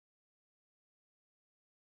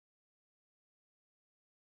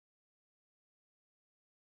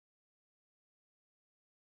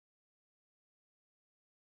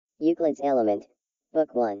Euclid's Element,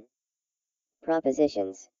 Book 1.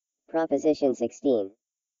 Propositions. Proposition 16.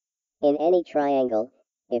 In any triangle,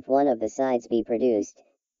 if one of the sides be produced,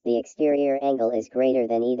 the exterior angle is greater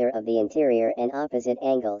than either of the interior and opposite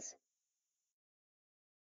angles.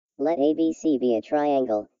 Let ABC be a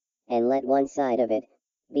triangle, and let one side of it,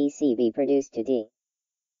 BC, be produced to D.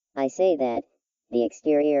 I say that the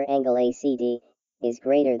exterior angle ACD is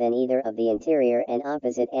greater than either of the interior and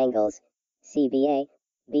opposite angles, CBA,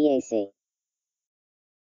 BAC.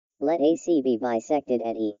 Let AC be bisected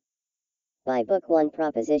at E. By Book 1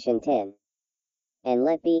 Proposition 10. And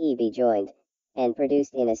let BE be joined, and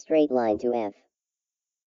produced in a straight line to F.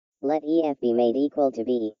 Let EF be made equal to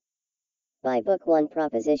BE. By Book 1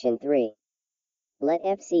 Proposition 3. Let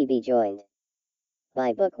FC be joined.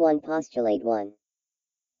 By Book 1 Postulate 1.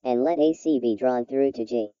 And let AC be drawn through to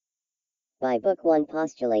G. By Book 1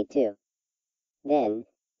 Postulate 2. Then,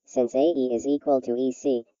 since AE is equal to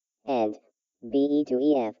EC, and BE to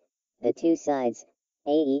EF, the two sides,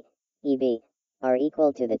 AE, EB, are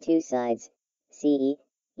equal to the two sides, CE,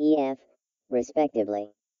 EF,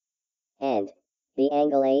 respectively. And the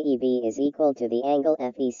angle AEB is equal to the angle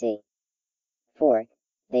FEC. For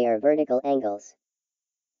they are vertical angles.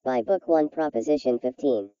 By Book 1 Proposition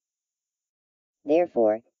 15.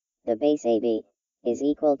 Therefore, the base AB is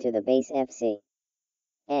equal to the base FC.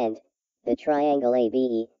 And the triangle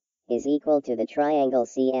ABE is equal to the triangle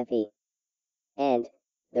CFE. And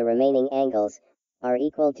the remaining angles are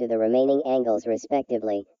equal to the remaining angles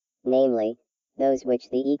respectively, namely, those which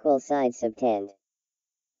the equal sides subtend.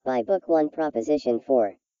 By Book 1 Proposition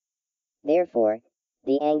 4. Therefore,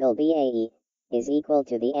 the angle BAE is equal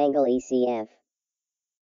to the angle ECF.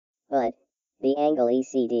 But the angle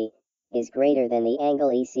ECD is greater than the angle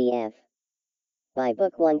ECF. By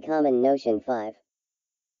Book 1 Common Notion 5.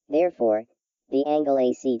 Therefore, the angle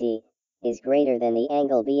ACD is greater than the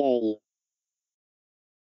angle BAE.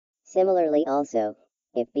 Similarly also,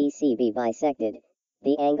 if BC be bisected,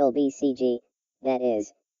 the angle BCG, that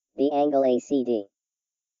is, the angle ACD,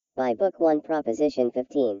 by Book 1 Proposition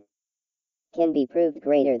 15, can be proved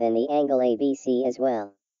greater than the angle ABC as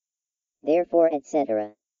well. Therefore,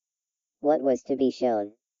 etc. What was to be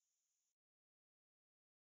shown?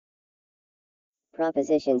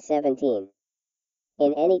 Proposition 17.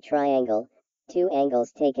 In any triangle, two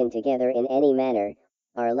angles taken together in any manner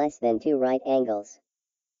are less than two right angles.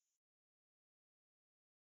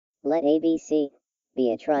 Let ABC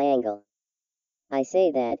be a triangle. I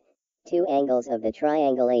say that two angles of the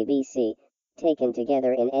triangle ABC, taken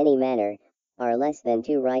together in any manner, are less than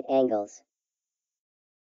two right angles.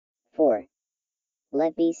 4.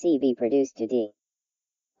 Let BC be produced to D.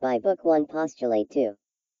 By Book 1 Postulate 2.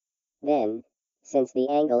 Then, since the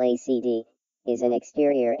angle ACD is an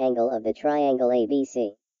exterior angle of the triangle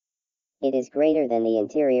ABC, it is greater than the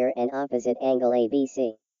interior and opposite angle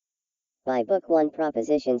ABC. By Book 1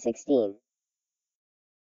 Proposition 16.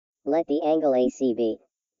 Let the angle ACB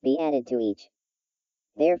be added to each.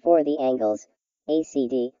 Therefore the angles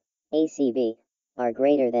ACD, ACB are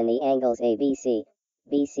greater than the angles ABC,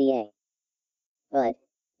 BCA. But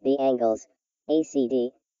the angles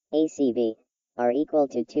ACD, ACB are equal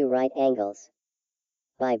to two right angles.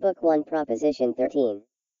 By Book 1 Proposition 13.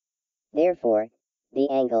 Therefore, the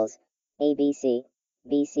angles ABC,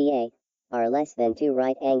 BCA are less than two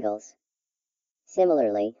right angles.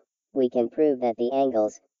 Similarly, we can prove that the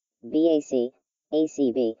angles BAC,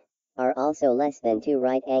 ACB are also less than two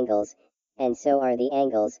right angles, and so are the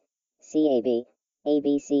angles CAB,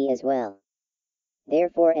 ABC as well.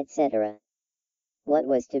 Therefore, etc. What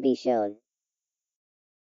was to be shown?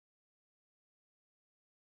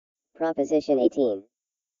 Proposition 18.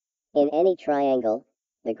 In any triangle,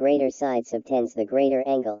 the greater side subtends the greater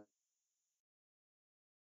angle.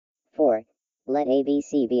 4. Let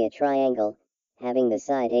ABC be a triangle, having the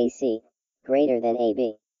side AC greater than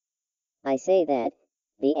AB. I say that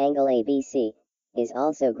the angle ABC is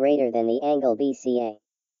also greater than the angle BCA.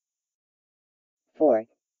 4.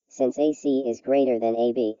 Since AC is greater than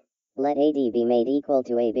AB, let AD be made equal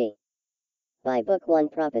to AB. By Book 1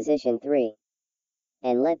 Proposition 3.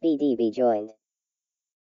 And let BD be joined.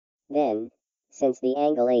 Then, since the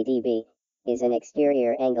angle ADB is an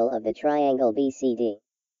exterior angle of the triangle BCD,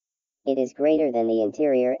 it is greater than the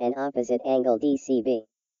interior and opposite angle DCB.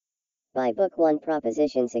 By Book 1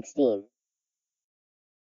 Proposition 16.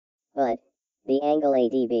 But the angle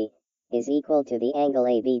ADB is equal to the angle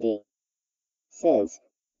ABD. Since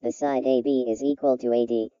the side AB is equal to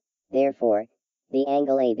AD, therefore, the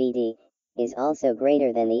angle ABD is also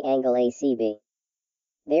greater than the angle ACB.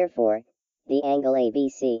 Therefore, the angle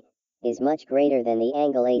ABC is much greater than the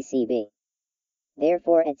angle ACB.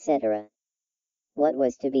 Therefore, etc. What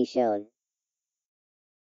was to be shown?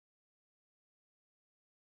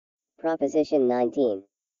 Proposition 19.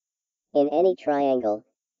 In any triangle,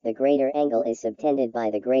 the greater angle is subtended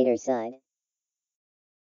by the greater side.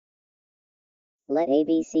 Let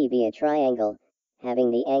ABC be a triangle,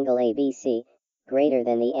 having the angle ABC greater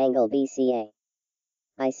than the angle BCA.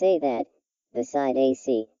 I say that the side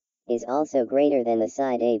AC is also greater than the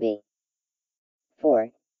side AB. For,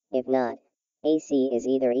 if not, AC is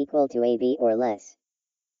either equal to AB or less.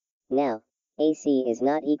 Now, AC is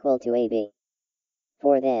not equal to AB.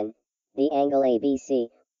 For then, the angle ABC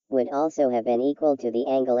would also have been equal to the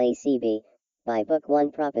angle ACB by Book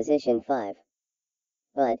 1 Proposition 5.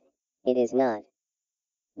 But it is not.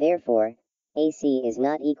 Therefore, AC is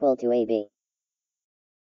not equal to AB.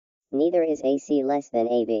 Neither is AC less than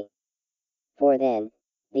AB. For then,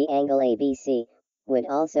 the angle ABC would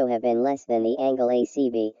also have been less than the angle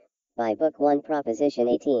ACB by Book 1 Proposition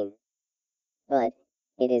 18. But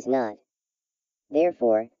it is not.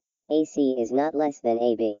 Therefore, AC is not less than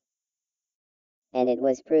AB. And it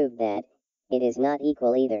was proved that it is not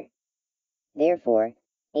equal either. Therefore,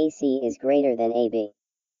 AC is greater than AB.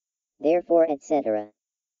 Therefore, etc.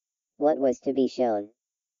 What was to be shown?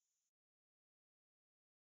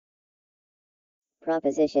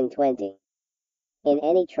 Proposition 20. In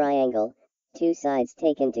any triangle, two sides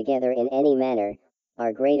taken together in any manner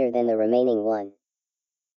are greater than the remaining one.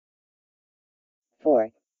 4.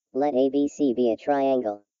 Let ABC be a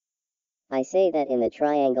triangle. I say that in the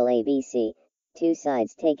triangle ABC, two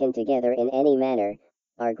sides taken together in any manner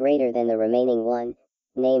are greater than the remaining one,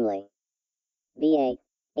 namely BA,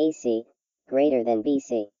 AC, greater than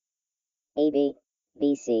BC, AB,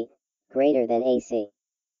 BC, greater than AC,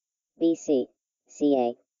 BC,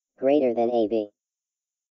 CA, greater than AB.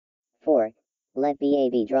 4. Let BA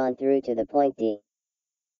be drawn through to the point D.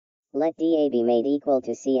 Let DA be made equal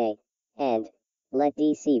to CA, and let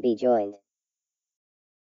DC be joined.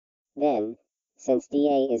 Then, since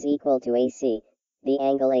DA is equal to AC, the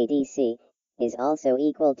angle ADC is also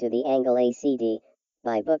equal to the angle ACD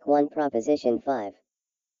by Book 1 Proposition 5.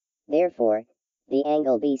 Therefore, the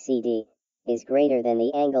angle BCD is greater than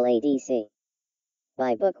the angle ADC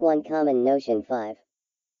by Book 1 Common Notion 5.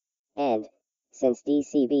 And, since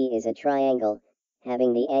DCB is a triangle,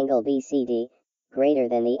 having the angle BCD greater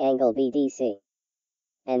than the angle BDC,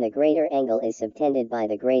 and the greater angle is subtended by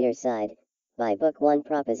the greater side, by Book 1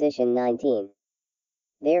 Proposition 19.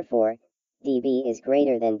 Therefore, DB is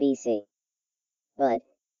greater than BC. But,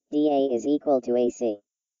 DA is equal to AC.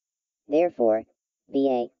 Therefore,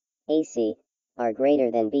 BA, AC, are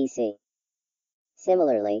greater than BC.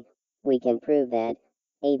 Similarly, we can prove that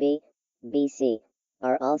AB, BC,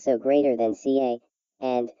 are also greater than CA,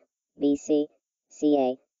 and BC,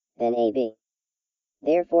 CA, than AB.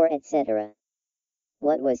 Therefore, etc.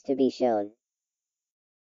 What was to be shown?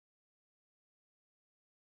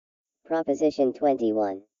 Proposition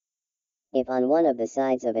 21. If on one of the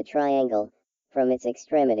sides of a triangle, from its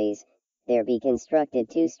extremities, there be constructed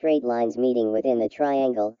two straight lines meeting within the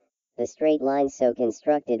triangle, the straight lines so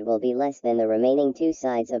constructed will be less than the remaining two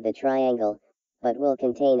sides of the triangle, but will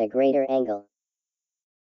contain a greater angle.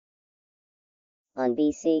 On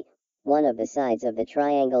BC, one of the sides of the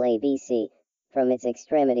triangle ABC, from its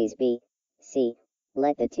extremities B, C,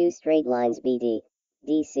 let the two straight lines BD,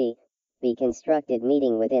 DC, be constructed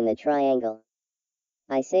meeting within the triangle.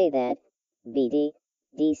 I say that BD,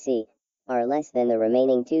 DC, are less than the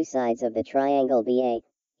remaining two sides of the triangle BA,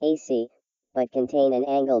 AC, but contain an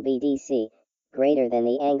angle BDC, greater than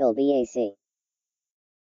the angle BAC.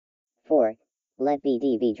 4. Let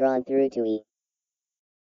BD be drawn through to E.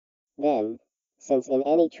 Then, since in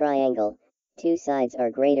any triangle, two sides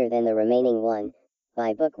are greater than the remaining one,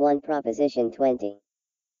 by Book 1 Proposition 20.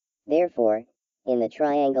 Therefore, in the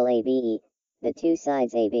triangle ABE, the two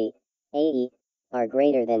sides AB, AE, are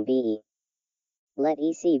greater than BE. Let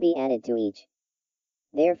EC be added to each.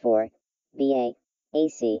 Therefore, BA,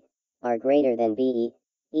 AC, are greater than BE,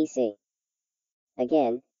 EC.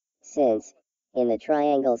 Again, since, in the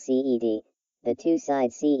triangle CED, the two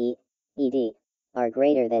sides CE, ED, are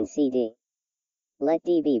greater than CD. Let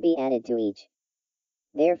DB be added to each.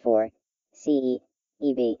 Therefore, CE,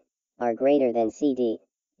 EB, are greater than CD,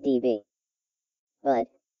 DB. But,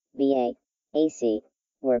 BA, AC,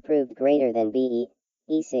 were proved greater than BE,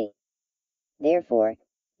 EC. Therefore,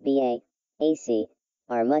 BA, AC,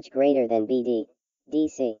 are much greater than BD,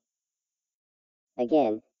 DC.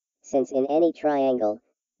 Again, since in any triangle,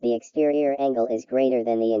 the exterior angle is greater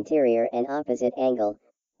than the interior and opposite angle,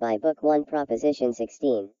 by Book 1 Proposition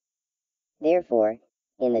 16. Therefore,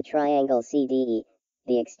 in the triangle CDE,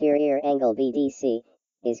 the exterior angle BDC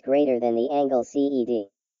is greater than the angle CED.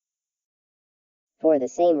 For the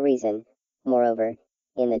same reason, moreover,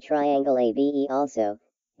 in the triangle ABE also,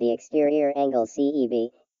 the exterior angle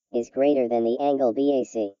CEB is greater than the angle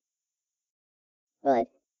BAC. But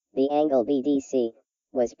the angle BDC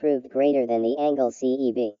was proved greater than the angle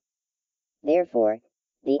CEB. Therefore,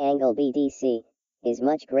 the angle BDC is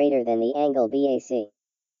much greater than the angle BAC.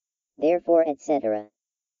 Therefore, etc.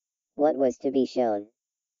 What was to be shown?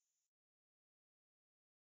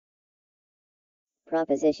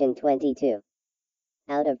 Proposition 22.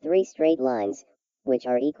 Out of three straight lines, which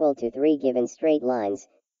are equal to three given straight lines,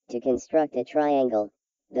 to construct a triangle,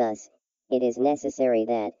 thus, it is necessary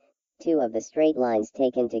that two of the straight lines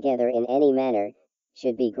taken together in any manner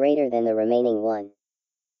should be greater than the remaining one.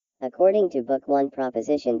 According to Book 1,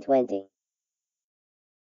 Proposition 20.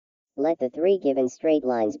 Let the three given straight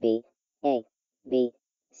lines be A, B,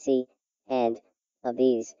 C, and, of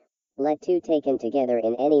these, let two taken together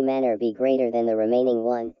in any manner be greater than the remaining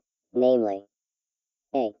one, namely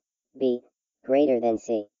A, B, greater than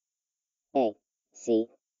C, A, C,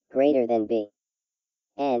 greater than B,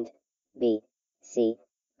 and B, C,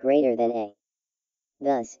 greater than A.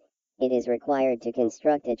 Thus, it is required to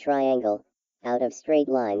construct a triangle out of straight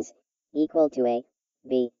lines equal to A,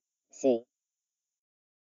 B, C.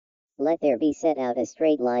 Let there be set out a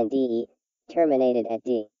straight line DE, terminated at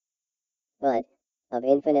D, but of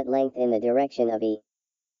infinite length in the direction of E.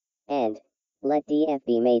 And let DF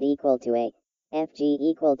be made equal to A, FG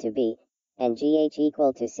equal to B, and GH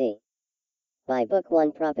equal to C. By Book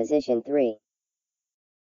 1, Proposition 3.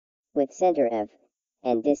 With center F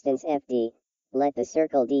and distance FD, let the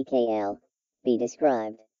circle DKL be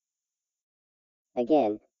described.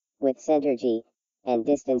 Again, with center G and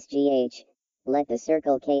distance GH, let the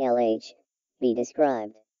circle KLH be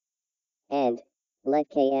described. And let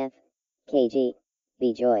KF, KG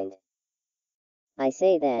be joined. I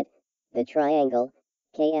say that the triangle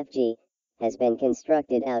KFG has been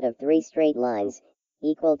constructed out of three straight lines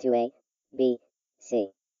equal to A, B,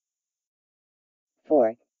 C.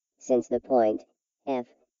 For, since the point F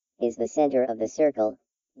is the center of the circle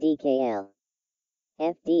DKL,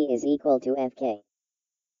 FD is equal to FK.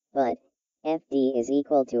 But FD is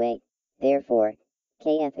equal to A, therefore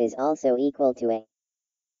KF is also equal to A.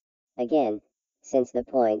 Again, since the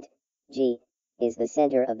point G is the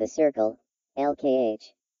center of the circle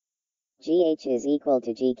LKH, GH is equal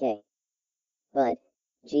to GK. But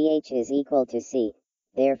GH is equal to C,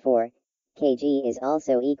 therefore KG is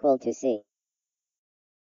also equal to C.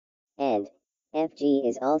 And FG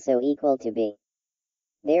is also equal to B.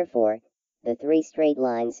 Therefore, the three straight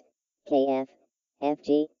lines KF,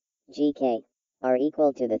 FG, GK are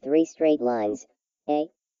equal to the three straight lines A,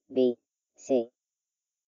 B, C.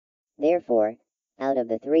 Therefore, out of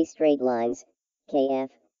the three straight lines KF,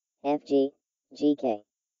 FG, GK,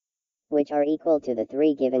 which are equal to the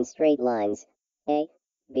three given straight lines A,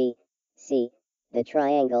 B, C, the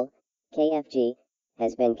triangle KFG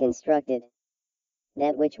has been constructed.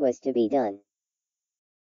 That which was to be done.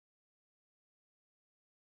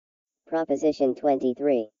 Proposition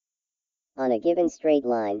 23. On a given straight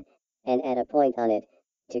line, and at a point on it,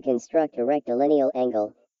 to construct a rectilineal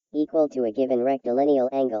angle equal to a given rectilineal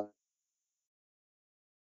angle.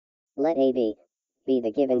 Let AB be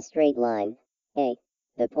the given straight line, A,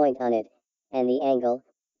 the point on it, and the angle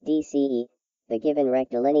DCE, the given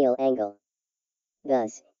rectilineal angle.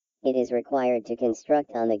 Thus, it is required to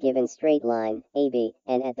construct on the given straight line AB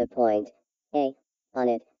and at the point A on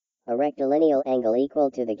it a rectilineal angle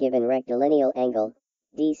equal to the given rectilineal angle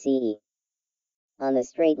DCE. On the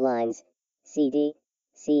straight lines CD,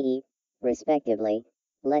 CE, respectively,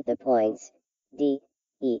 let the points D,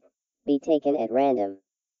 E be taken at random.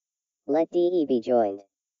 Let DE be joined.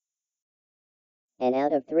 And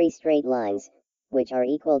out of three straight lines, which are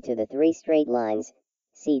equal to the three straight lines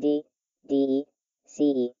CD, DE,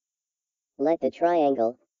 CE, let the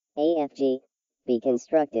triangle AFG be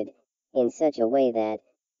constructed in such a way that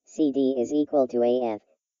CD is equal to AF,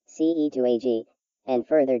 CE to AG, and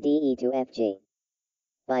further DE to FG.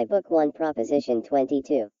 By Book 1, Proposition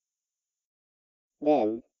 22.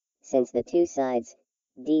 Then, since the two sides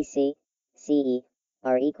DC, CE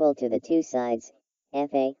are equal to the two sides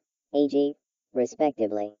FA, AG,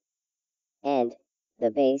 respectively, and the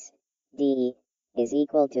base DE is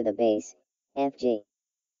equal to the base FG,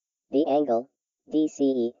 the angle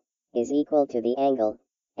DCE is equal to the angle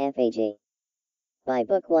FAG. By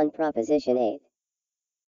Book 1, Proposition 8.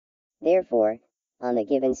 Therefore, on the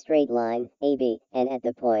given straight line AB and at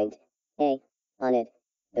the point A on it,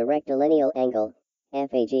 the rectilineal angle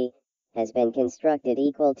FAG has been constructed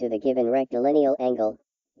equal to the given rectilineal angle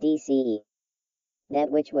DCE.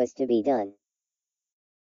 That which was to be done.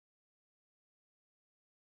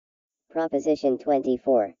 Proposition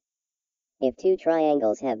 24. If two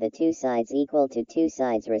triangles have the two sides equal to two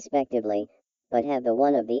sides respectively, but have the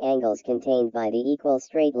one of the angles contained by the equal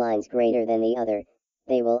straight lines greater than the other,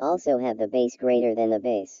 they will also have the base greater than the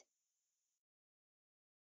base.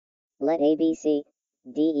 Let ABC,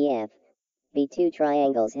 DEF, be two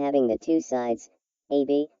triangles having the two sides,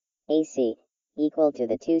 AB, AC, equal to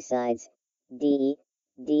the two sides, DE,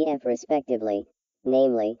 DF respectively,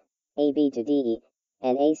 namely, AB to DE,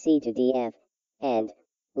 and AC to DF, and,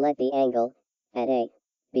 let the angle, at A,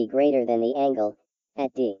 be greater than the angle,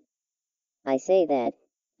 at D. I say that,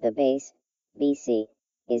 the base, BC,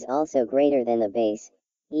 is also greater than the base,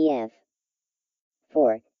 EF.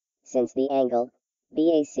 For, since the angle,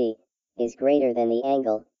 BAC, is greater than the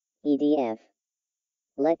angle, EDF,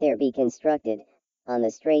 let there be constructed, on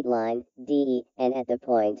the straight line, DE, and at the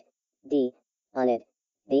point, D, on it,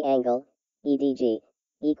 the angle, EDG,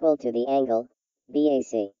 equal to the angle,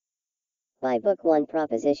 BAC. By Book 1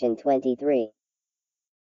 Proposition 23.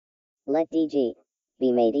 Let DG,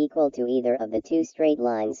 be made equal to either of the two straight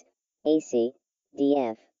lines, AC,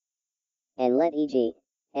 DF. And let EG,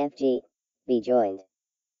 FG, be joined.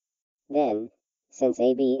 Then, since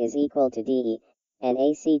AB is equal to DE, and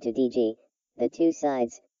AC to DG, the two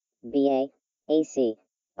sides, BA, AC,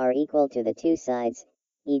 are equal to the two sides,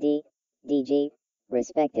 ED, DG,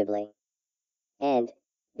 respectively. And,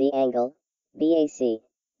 the angle, BAC,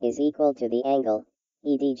 is equal to the angle,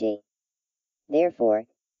 EDG. Therefore,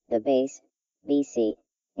 the base, BC,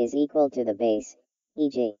 is equal to the base,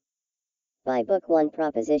 EG. By Book 1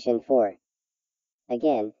 Proposition 4.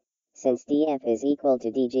 Again, since DF is equal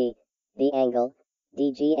to DG, the angle,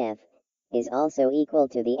 DGF, is also equal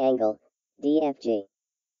to the angle, DFG.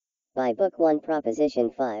 By Book 1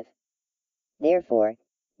 Proposition 5. Therefore,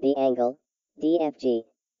 the angle, DFG,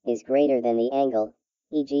 is greater than the angle,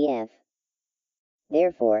 EGF.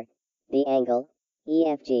 Therefore, the angle,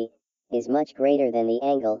 EFG, is much greater than the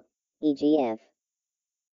angle, EGF.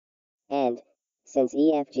 And, since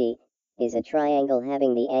EFG, is a triangle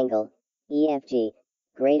having the angle, EFG,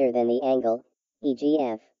 greater than the angle,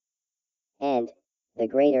 EGF, and, the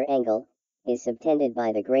greater angle, is subtended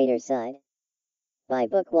by the greater side. By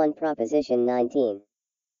Book 1 Proposition 19.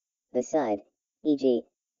 The side, EG,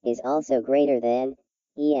 is also greater than,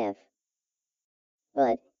 EF.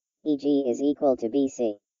 But, EG is equal to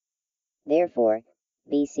BC. Therefore,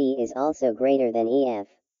 BC is also greater than EF.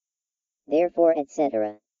 Therefore,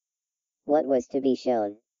 etc. What was to be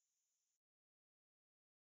shown?